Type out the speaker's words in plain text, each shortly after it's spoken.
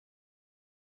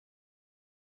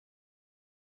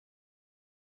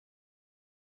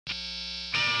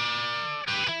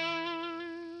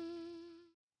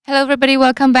Hello everybody,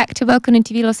 welcome back to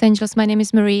BalconyTV Los Angeles. My name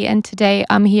is Marie and today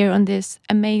I'm here on this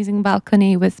amazing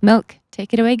balcony with Milk.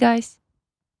 Take it away, guys.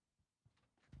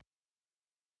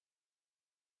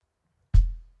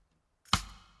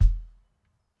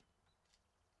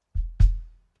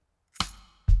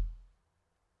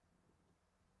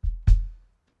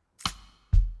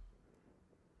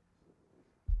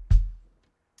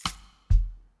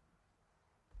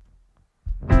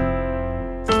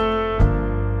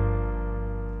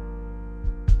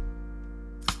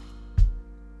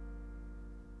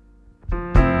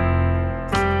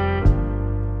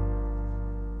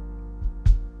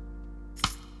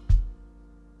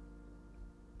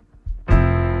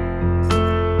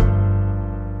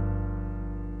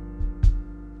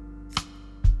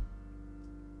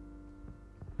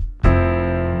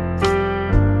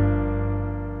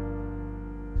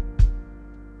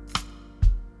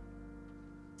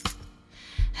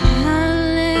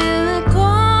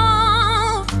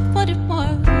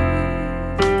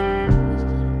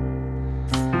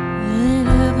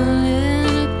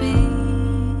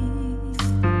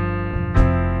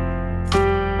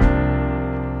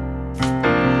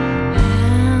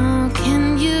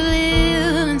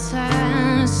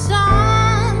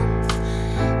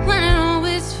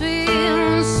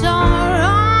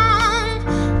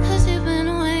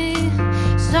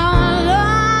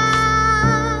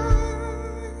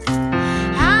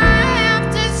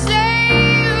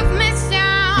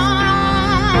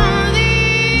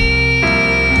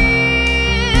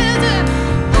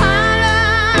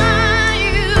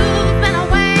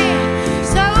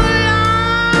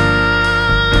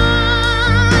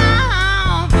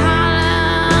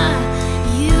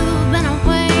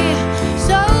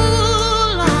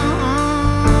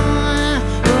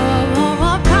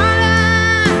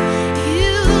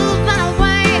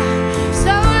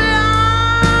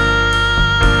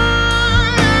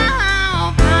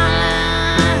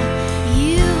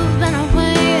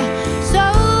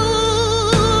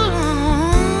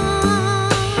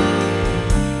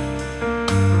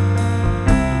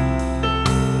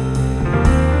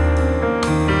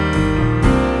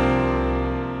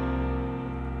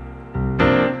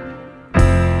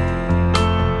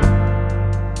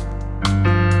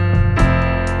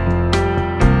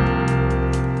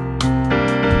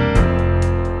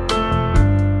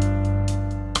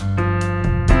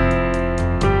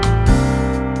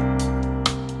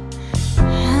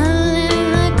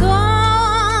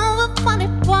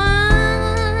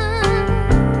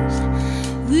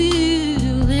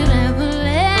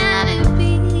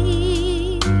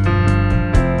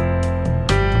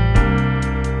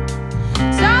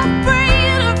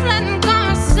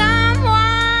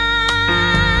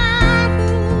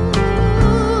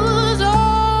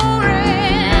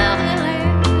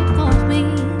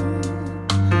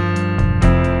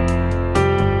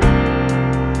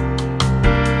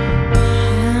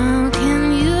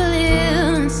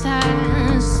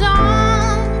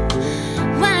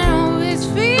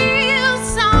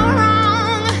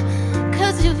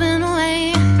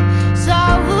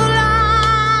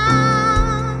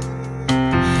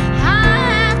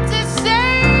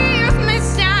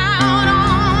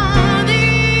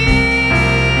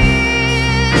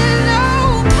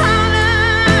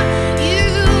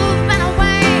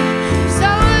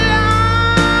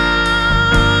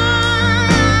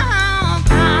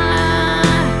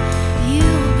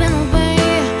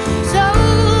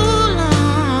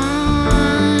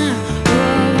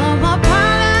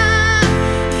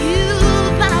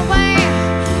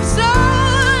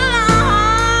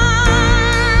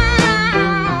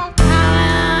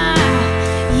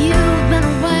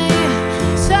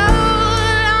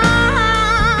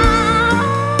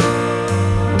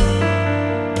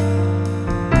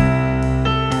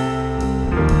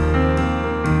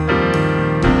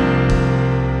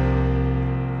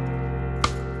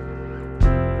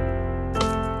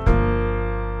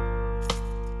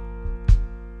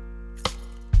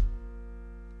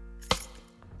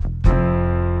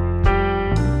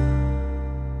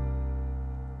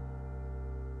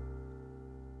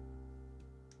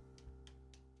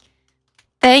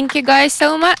 Thank you guys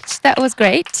so much. That was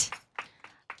great.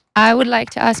 I would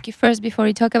like to ask you first, before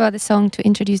we talk about the song, to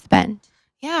introduce the band.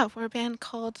 Yeah, we're a band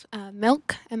called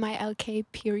Milk, M-I-L-K,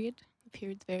 period. The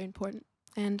period's very important.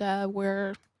 And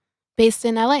we're based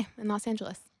in LA, in Los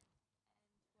Angeles.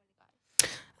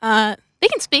 They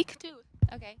can speak, too.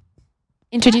 Okay.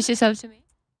 Introduce yourself to me.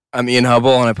 I'm Ian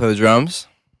Hubbell, and I play the drums.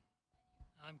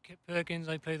 I'm Kit Perkins,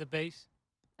 I play the bass.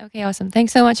 Okay, awesome.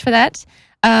 Thanks so much for that.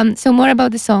 So more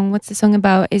about the song. What's the song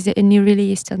about? Is it a new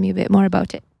release? Tell me a bit more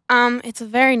about it. It's a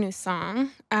very new song.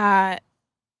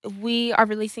 We are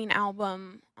releasing an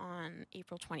album on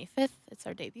April 25th. It's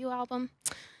our debut album.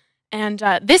 And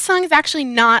this song is actually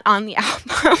not on the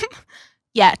album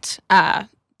yet,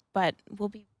 but we'll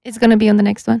be... It's going to be on the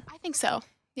next one? I think so.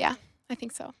 Yeah, I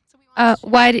think so.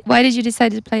 Why did you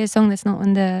decide to play a song that's not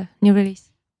on the new release?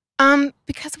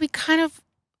 Because we kind of...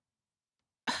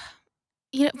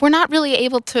 You know, we're not really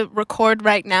able to record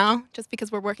right now just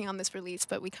because we're working on this release,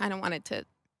 but we kind of wanted to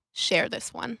share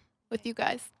this one with you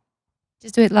guys.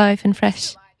 Just do it live and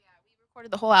fresh. Yeah, we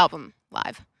recorded the whole album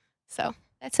live. So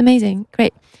that's amazing.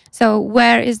 Great. So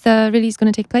where is the release going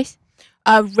to take place?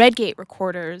 Redgate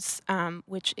Recorders,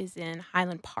 which is in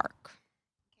Highland Park.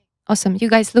 Awesome. You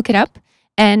guys look it up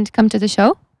and come to the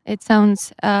show. It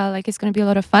sounds like it's going to be a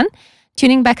lot of fun.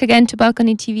 Tuning back again to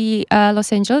BalconyTV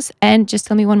Los Angeles, and just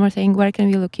tell me one more thing. Where can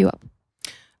we look you up?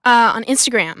 On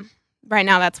Instagram. Right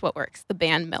now, that's what works. The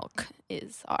band Milk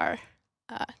is our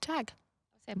tag.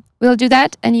 We'll do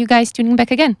that, and you guys tuning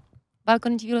back again.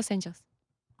 BalconyTV Los Angeles.